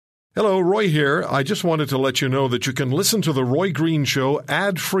Hello, Roy here. I just wanted to let you know that you can listen to The Roy Green Show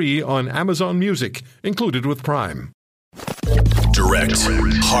ad-free on Amazon Music, included with Prime. Direct,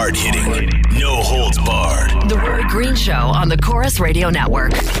 hard-hitting, no holds barred. The Roy Green Show on the Chorus Radio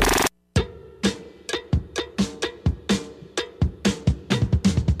Network.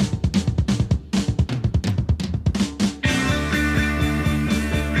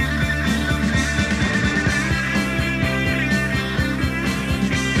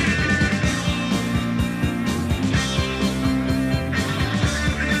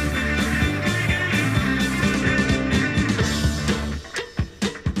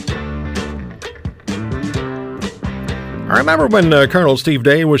 I remember when Colonel Steve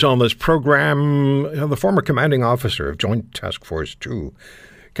Day was on this program, the former commanding officer of Joint Task Force 2,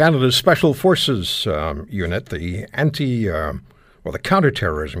 Canada's Special Forces unit, the the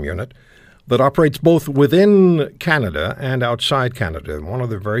counterterrorism unit that operates both within Canada and outside Canada. One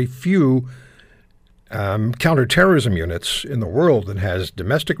of the very few counterterrorism units in the world that has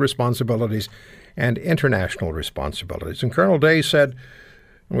domestic responsibilities and international responsibilities. And Colonel Day said,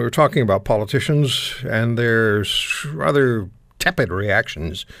 we were talking about politicians and their rather tepid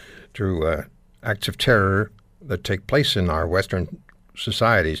reactions to acts of terror that take place in our Western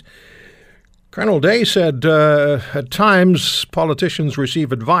societies. Colonel Day said at times politicians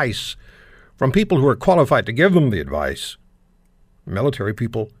receive advice from people who are qualified to give them the advice. Military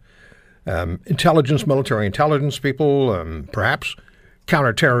people, military intelligence people, perhaps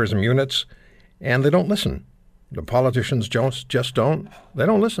counterterrorism units, and they don't listen. The politicians just don't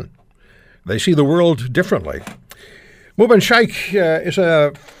listen. They see the world differently. Mubin Shaikh is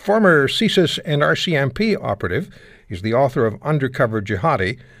a former CSIS and RCMP operative. He's the author of Undercover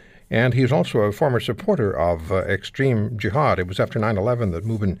Jihadi, and he's also a former supporter of extreme jihad. It was after 9/11 that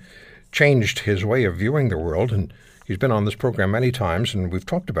Mubin changed his way of viewing the world, and he's been on this program many times, and we've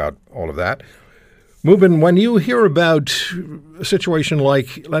talked about all of that. Mubin, when you hear about a situation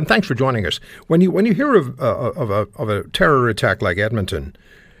like, and thanks for joining us, when you hear of a terror attack like Edmonton,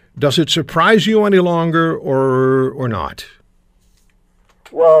 does it surprise you any longer or not?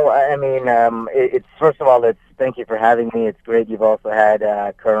 Well, I mean, it's first of all, thank you for having me. It's great. You've also had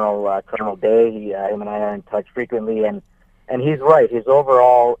Colonel Day. Him and I are in touch frequently, and he's right. His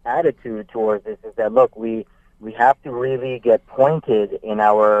overall attitude towards this is that, look, we have to really get pointed in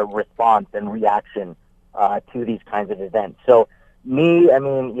our response and reaction to these kinds of events. So me, I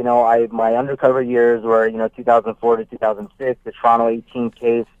mean, my undercover years were, 2004 to 2006, the Toronto 18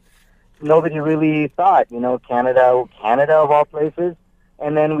 case. Nobody really thought, Canada of all places.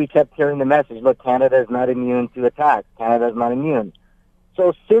 And then we kept hearing the message, look, Canada is not immune to attacks. Canada is not immune.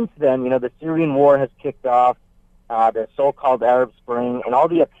 So since then, the Syrian war has kicked off, the so-called Arab Spring, and all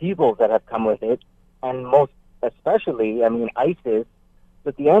the upheavals that have come with it, and most especially, ISIS.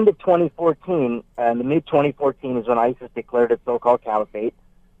 At the end of 2014, and the mid-2014 is when ISIS declared its so-called caliphate.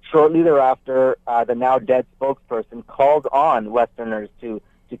 Shortly thereafter, the now dead spokesperson called on Westerners to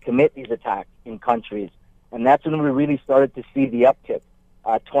commit these attacks in countries. And that's when we really started to see the uptick.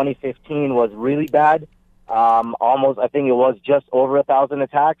 2015 was really bad. I think it was just over 1,000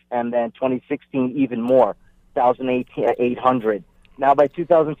 attacks. And then 2016, even more, 1,800. Now, by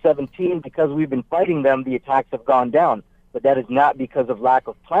 2017, because we've been fighting them, the attacks have gone down. But that is not because of lack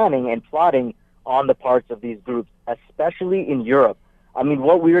of planning and plotting on the parts of these groups, especially in Europe. I mean,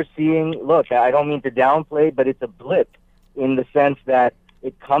 what we are seeing, look, I don't mean to downplay, but it's a blip in the sense that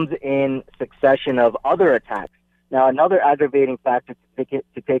it comes in succession of other attacks. Now, another aggravating factor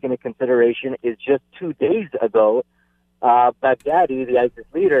to take into consideration is just 2 days ago, Baghdadi, the ISIS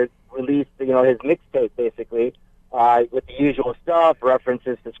leader, released, his mixtape, basically, with the usual stuff,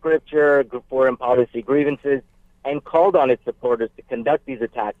 references to scripture, foreign policy grievances, and called on its supporters to conduct these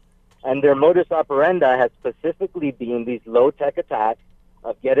attacks. And their modus operandi has specifically been these low-tech attacks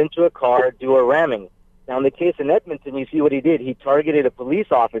of get into a car, do a ramming. Now, in the case in Edmonton, you see what he did. He targeted a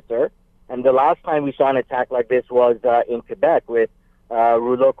police officer, and the last time we saw an attack like this was in Quebec with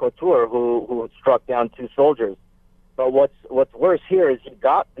Rouleau Couture, who struck down 2 soldiers. But what's worse here is he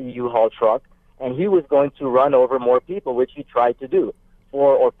got the U-Haul truck, and he was going to run over more people, which he tried to do.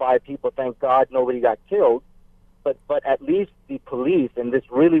 4 or 5 people, thank God, nobody got killed. But at least the police, and this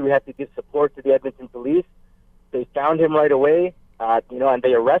really we have to give support to the Edmonton police, they found him right away, and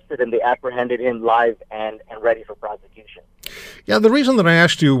they arrested him, they apprehended him live and ready for prosecution. Yeah, the reason that I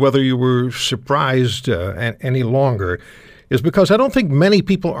asked you whether you were surprised any longer is because I don't think many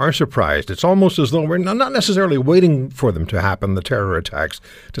people are surprised. It's almost as though we're not necessarily waiting for them to happen, the terror attacks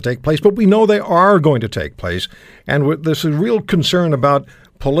to take place, but we know they are going to take place. And there's a real concern about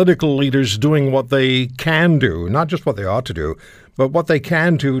political leaders doing what they can do, not just what they ought to do, but what they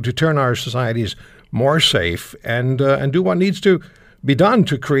can to turn our societies more safe and do what needs to be done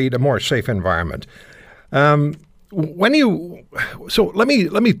to create a more safe environment. So let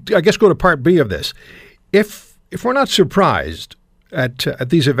me I guess go to part B of this. If we're not surprised at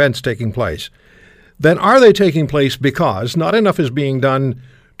these events taking place, then are they taking place because not enough is being done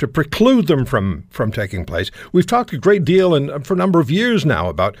to preclude them from taking place? We've talked a great deal and for a number of years now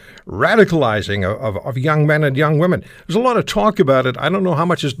about radicalizing of young men and young women. There's a lot of talk about it. I don't know how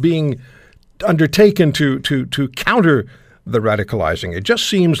much is being undertaken to counter the radicalizing. It just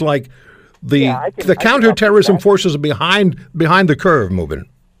seems like the counterterrorism forces are behind the curve moving.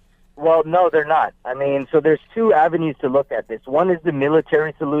 Well, no, they're not. I mean, so there's two avenues to look at this. One is the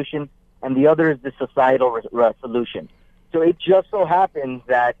military solution, and the other is the societal solution. So it just so happens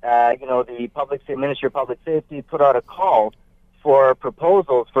that, the Ministry of Public Safety put out a call for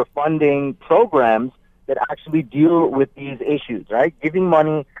proposals for funding programs that actually deal with these issues, right? Giving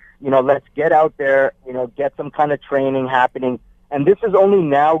money, let's get out there, get some kind of training happening. And this is only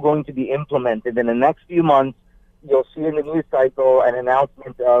now going to be implemented. In the next few months, you'll see in the news cycle an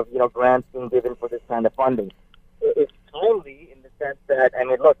announcement of, grants being given for this kind of funding. It's timely in the sense that,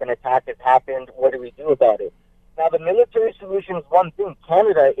 look, an attack has happened. What do we do about it? Now, the military solution is one thing.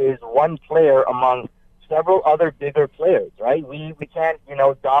 Canada is one player among several other bigger players, right? We can't,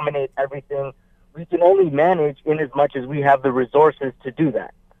 dominate everything. We can only manage in as much as we have the resources to do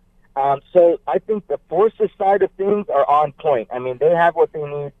that. So I think the forces side of things are on point. I mean, they have what they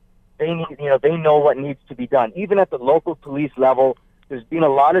need. They know what needs to be done. Even at the local police level, there's been a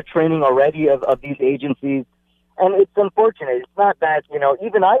lot of training already of these agencies. And it's unfortunate. It's not that,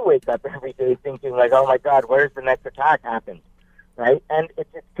 even I wake up every day thinking like, oh my God, where's the next attack happen, right? And it's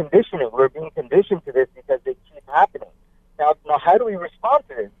conditioning. We're being conditioned to this because they keep happening. Now, how do we respond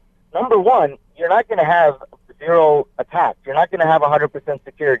to this? Number one, you're not going to have zero attacks. You're not going to have 100%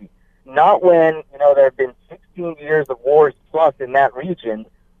 security. Not when, there have been 16 years of wars plus in that region,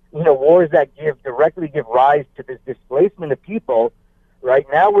 wars that directly give rise to this displacement of people. Right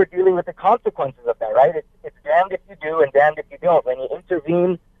now, we're dealing with the consequences of that, right? It's damned if you do and damned if you don't. When you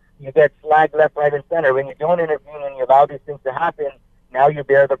intervene, you get flagged left, right, and center. When you don't intervene and you allow these things to happen, now you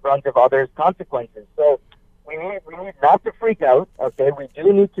bear the brunt of others' consequences. So we need not to freak out, okay? We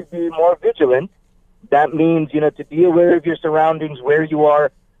do need to be more vigilant. That means, to be aware of your surroundings, where you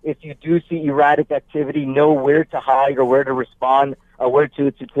are. If you do see erratic activity, know where to hide or where to respond, or where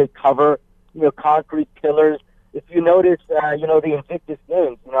to take cover, concrete pillars. If you notice, the Invictus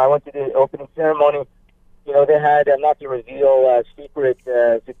Games, I went to the opening ceremony, they had, not to reveal secret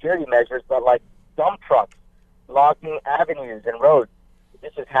security measures, but like dump trucks blocking avenues and roads.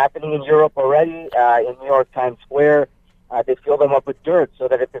 This is happening in Europe already, in New York Times Square. They fill them up with dirt so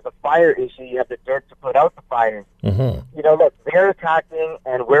that if there's a fire issue, you have the dirt to put out the fire. Mm-hmm. Look, they're attacking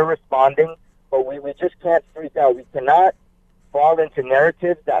and we're responding, but we just can't freak out. We cannot fall into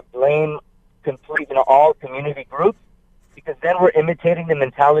narratives that blame all community groups, because then we're imitating the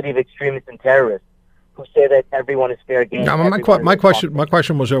mentality of extremists and terrorists who say that everyone is fair game. Now, my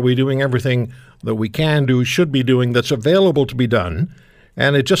question was: are we doing everything that we can do, should be doing, that's available to be done?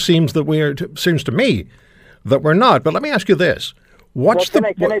 And it just seems that seems to me that we're not. But let me ask you this: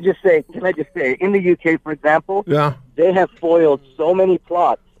 Can I just say? In the UK, for example, they have foiled so many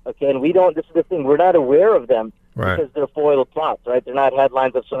plots. Okay, and we don't. This is the thing: we're not aware of them. Right. Because they're foiled plots, right? They're not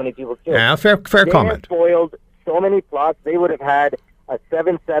headlines of so many people killed. Yeah, fair comment. They have foiled so many plots, they would have had a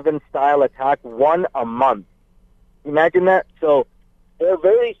 7/7 style attack, one a month. Imagine that. So they're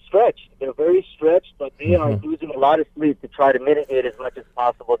very stretched. But they are losing a lot of sleep to try to mitigate as much as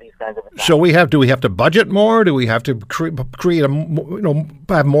possible these kinds of attacks. So do we have to budget more? Do we have to create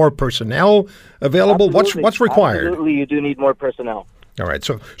have more personnel available? Absolutely. What's required? Absolutely, you do need more personnel. All right,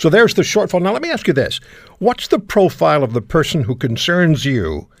 so there's the shortfall. Now, let me ask you this. What's the profile of the person who concerns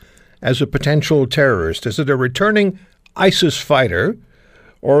you as a potential terrorist? Is it a returning ISIS fighter,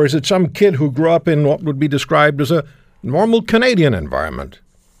 or is it some kid who grew up in what would be described as a normal Canadian environment?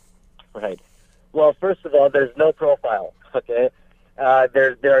 Right. Well, first of all, there's no profile, okay?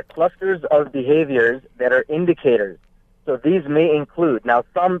 There are clusters of behaviors that are indicators. So these may include, now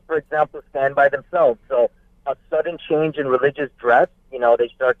some, for example, stand by themselves. So a sudden change in religious dress, they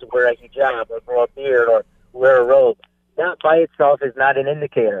start to wear a hijab or grow a beard or wear a robe. That by itself is not an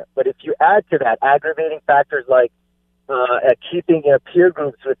indicator. But if you add to that aggravating factors like keeping peer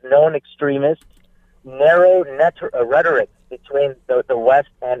groups with known extremists, narrow rhetoric between the West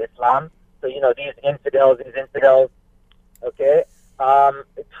and Islam, so, these infidels, okay,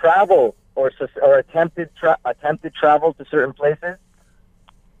 travel or attempted travel to certain places,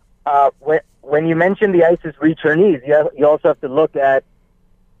 When you mention the ISIS returnees, you also have to look at,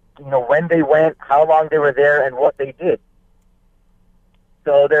 when they went, how long they were there, and what they did.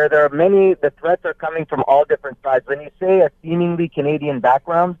 So there are many. The threats are coming from all different sides. When you say a seemingly Canadian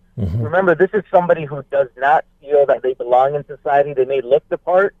background, remember, this is somebody who does not feel that they belong in society. They may look the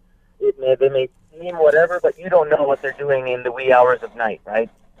part. They may seem whatever, but you don't know what they're doing in the wee hours of night, right?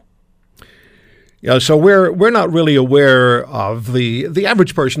 Yeah, so we're not really aware of the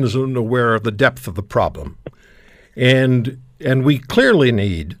average person isn't aware of the depth of the problem, and we clearly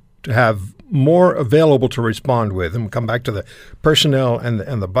need to have more available to respond with, and we'll come back to the personnel and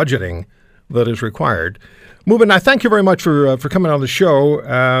the budgeting that is required. Mubin, I thank you very much for coming on the show.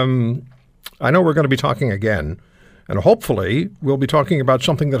 I know we're going to be talking again, and hopefully we'll be talking about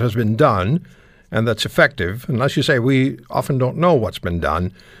something that has been done and that's effective. And as you say, we often don't know what's been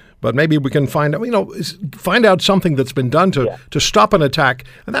done, but maybe we can find out something that's been done to stop an attack,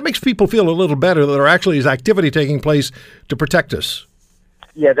 and that makes people feel a little better that there actually is activity taking place to protect us.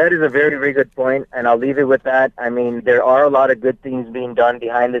 Yeah, that is a very, very good point, and I'll leave it with that. I mean, there are a lot of good things being done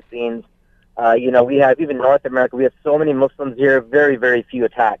behind the scenes. We have, even North America, we have so many Muslims here, very, very few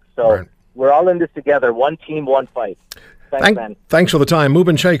attacks. So We're all in this together, one team, one fight. Thanks, man. Thanks for the time.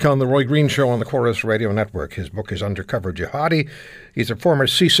 Mubin Sheikh on The Roy Green Show on the Corus Radio Network. His book is Undercover Jihadi. He's a former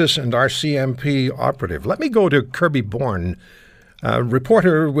CSIS and RCMP operative. Let me go to Kirby Bourne,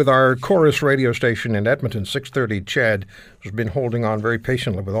 reporter with our Corus radio station in Edmonton, 630 CHED, who's been holding on very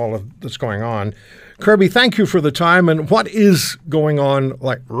patiently with all of that's going on. Kirby, thank you for the time. And what is going on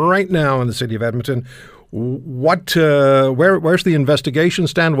right now in the city of Edmonton? Where's the investigation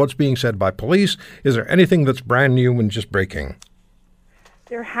stand? What's being said by police? Is there anything that's brand new and just breaking?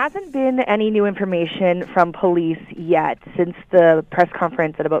 There hasn't been any new information from police yet since the press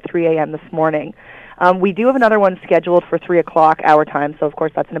conference at about 3 a.m. this morning. We do have another one scheduled for 3 o'clock our time, so of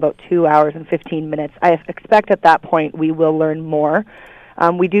course that's in about 2 hours and 15 minutes. I expect at that point we will learn more.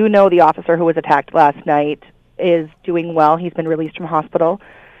 We do know the officer who was attacked last night is doing well. He's been released from hospital.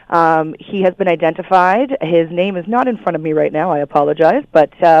 He has been identified. His name is not in front of me right now. I apologize,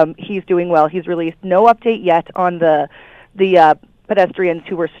 but he's doing well. He's released. No update yet on the pedestrians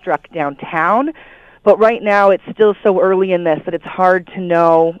who were struck downtown, but right now it's still so early in this that it's hard to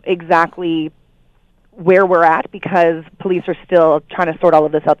know exactly where we're at because police are still trying to sort all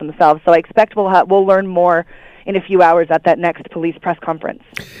of this out themselves. So I expect we'll learn more in a few hours at that next police press conference.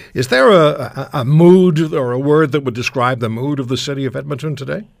 Is there a mood or a word that would describe the mood of the city of Edmonton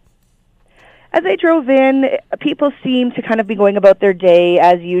today? As I drove in, people seemed to kind of be going about their day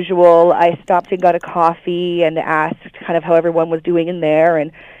as usual. I stopped and got a coffee and asked kind of how everyone was doing in there,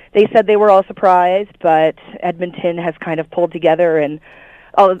 and they said they were all surprised, but Edmonton has kind of pulled together and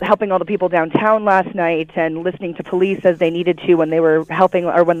helping all the people downtown last night and listening to police as they needed to when they were helping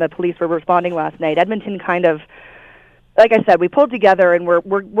or when the police were responding last night. Edmonton kind of, like I said, we pulled together and we're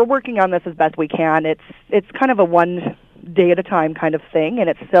working on this as best we can. It's kind of a one day at a time kind of thing, and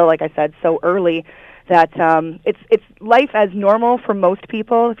it's still, like I said, so early that it's life as normal for most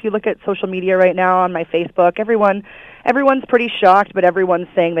people. If you look at social media right now on my Facebook, everyone's pretty shocked, but everyone's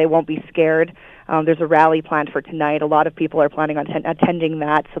saying they won't be scared. There's a rally planned for tonight. A lot of people are planning on attending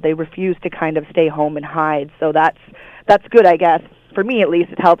that, so they refuse to kind of stay home and hide. So that's good, I guess. For me, at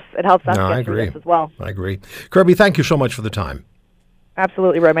least, it helps us get through this as well. I agree. Kirby, thank you so much for the time.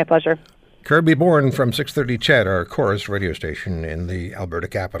 Absolutely, Roy. My pleasure. Kirby Bourne from 630 CHED, our Corus radio station in the Alberta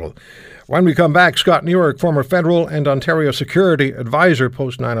capital. When we come back, Scott Newark, former federal and Ontario security advisor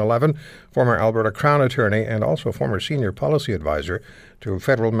post 9/11, former Alberta Crown attorney, and also former senior policy advisor to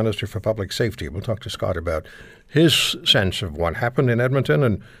Federal Minister for Public Safety. We'll talk to Scott about his sense of what happened in Edmonton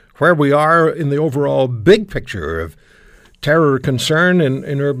and where we are in the overall big picture of terror concern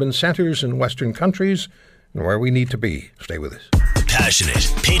in urban centres in Western countries and where we need to be. Stay with us. Passionate,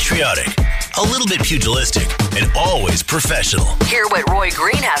 patriotic, a little bit pugilistic, and always professional. Hear what Roy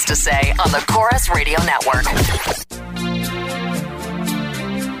Green has to say on the Corus Radio Network.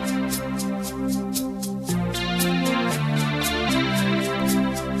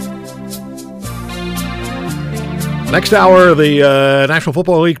 Next hour, the National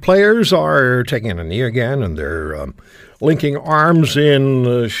Football League players are taking a knee again, and they're linking arms in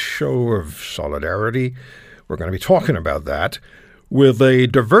a show of solidarity. We're going to be talking about that with a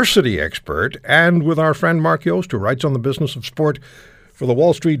diversity expert and with our friend Mark Yost, who writes on the business of sport for the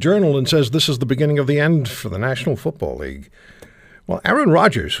Wall Street Journal and says this is the beginning of the end for the National Football League. Well, Aaron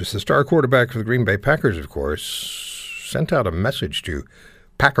Rodgers, who's the star quarterback for the Green Bay Packers, of course, sent out a message to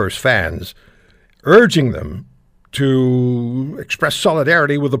Packers fans urging them to express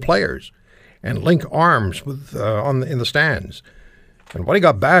solidarity with the players and link arms with in the stands. And what he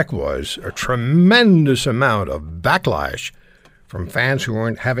got back was a tremendous amount of backlash from fans who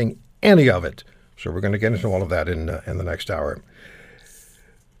weren't having any of it. So we're going to get into all of that in the next hour.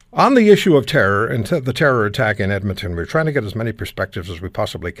 On the issue of terror and the terror attack in Edmonton, we're trying to get as many perspectives as we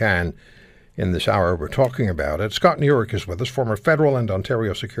possibly can in this hour. We're talking about it. Scott Newark is with us, former federal and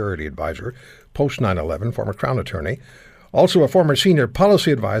Ontario security advisor, post 9/11, former Crown attorney, also a former senior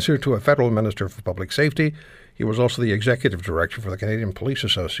policy advisor to a federal minister for public safety. He was also the executive director for the Canadian Police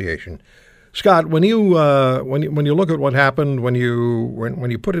Association. Scott, when you look at what happened, when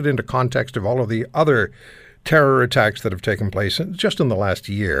you put it into context of all of the other terror attacks that have taken place just in the last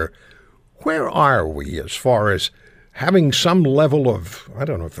year, where are we as far as having some level of, I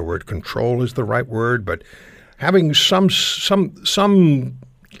don't know if the word control is the right word, but having some sense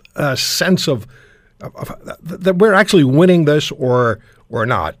of that we're actually winning this or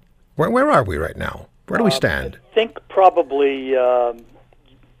not? Where are we right now? Where do we stand? I think probably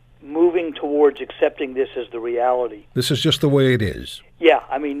moving towards accepting this as the reality. This is just the way it is. Yeah,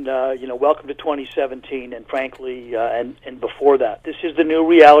 I mean, welcome to 2017, and frankly, and before that, this is the new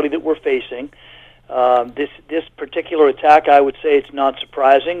reality that we're facing. This particular attack, I would say, it's not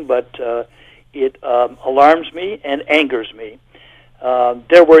surprising, but it alarms me and angers me.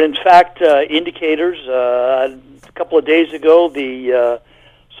 There were, in fact, indicators. A couple of days ago, the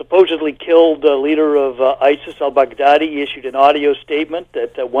supposedly killed leader of ISIS, al-Baghdadi, issued an audio statement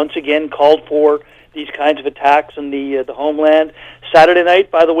that once again called for these kinds of attacks in the homeland. Saturday night,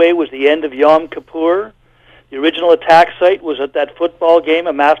 by the way, was the end of Yom Kippur. The original attack site was at that football game,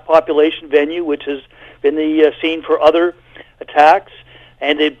 a mass population venue, which has been the scene for other attacks.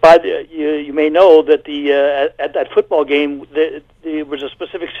 And you may know that at that football game, there was a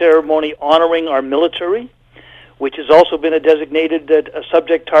specific ceremony honoring our military, which has also been a designated a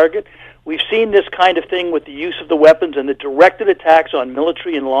subject target. We've seen this kind of thing with the use of the weapons and the directed attacks on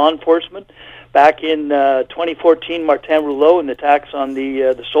military and law enforcement. Back in 2014, Martin Rouleau and the attacks on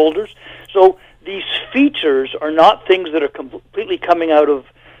the soldiers. So these features are not things that are completely coming out of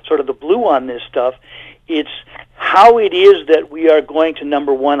sort of the blue on this stuff. It's how it is that we are going to,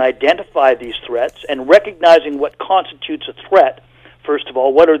 number one, identify these threats and recognizing what constitutes a threat. First of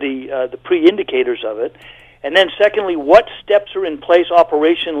all, what are the pre-indicators of it? And then secondly, what steps are in place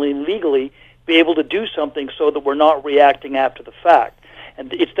operationally, legally, be able to do something so that we're not reacting after the fact.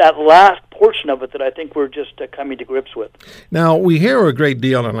 And it's that last portion of it that I think we're just coming to grips with. Now, we hear a great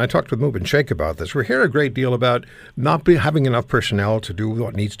deal, and I talked with Mubin Sheikh about this, we hear a great deal about not having enough personnel to do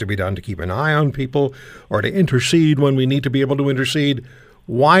what needs to be done to keep an eye on people or to intercede when we need to be able to intercede.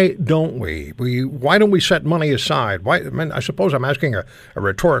 Why don't we? Why don't we set money aside? I suppose I'm asking a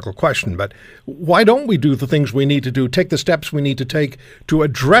rhetorical question, but why don't we do the things we need to do, take the steps we need to take to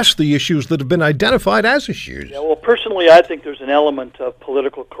address the issues that have been identified as issues? Yeah, well, personally, I think there's an element of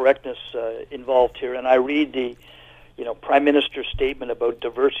political correctness involved here, and I read the, Prime Minister's statement about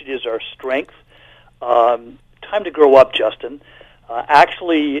diversity is our strength. Time to grow up, Justin.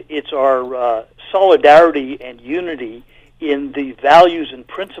 Actually, it's our solidarity and unity in the values and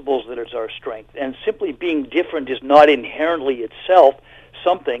principles that is our strength. And simply being different is not inherently itself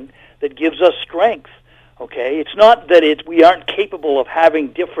something that gives us strength. Okay? It's not that we aren't capable of having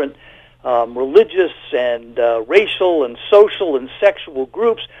different religious and racial and social and sexual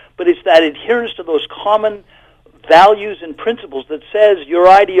groups, but it's that adherence to those common values and principles that says your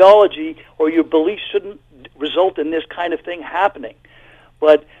ideology or your beliefs shouldn't result in this kind of thing happening.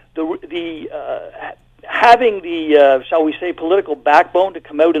 But having the, shall we say, political backbone to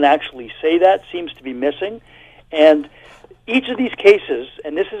come out and actually say that seems to be missing. And each of these cases,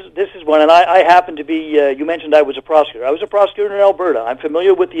 and this is one, and I happen to be, you mentioned I was a prosecutor. I was a prosecutor in Alberta. I'm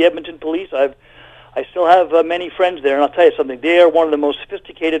familiar with the Edmonton Police. I still have many friends there, and I'll tell you something. They are one of the most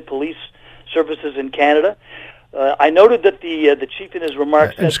sophisticated police services in Canada. I noted that the chief in his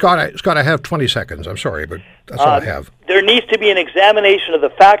remarks and Scott, I have 20 seconds. I'm sorry, but that's all I have. There needs to be an examination of the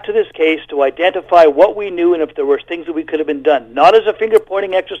facts of this case to identify what we knew and if there were things that we could have been done. Not as a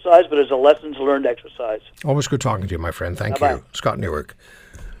finger-pointing exercise, but as a lessons-learned exercise. Always good talking to you, my friend. Thank you. Scott Newark.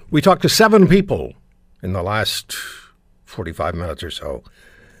 We talked to 7 people in the last 45 minutes or so.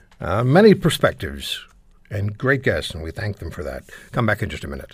 Many perspectives and great guests, and we thank them for that. Come back in just a minute.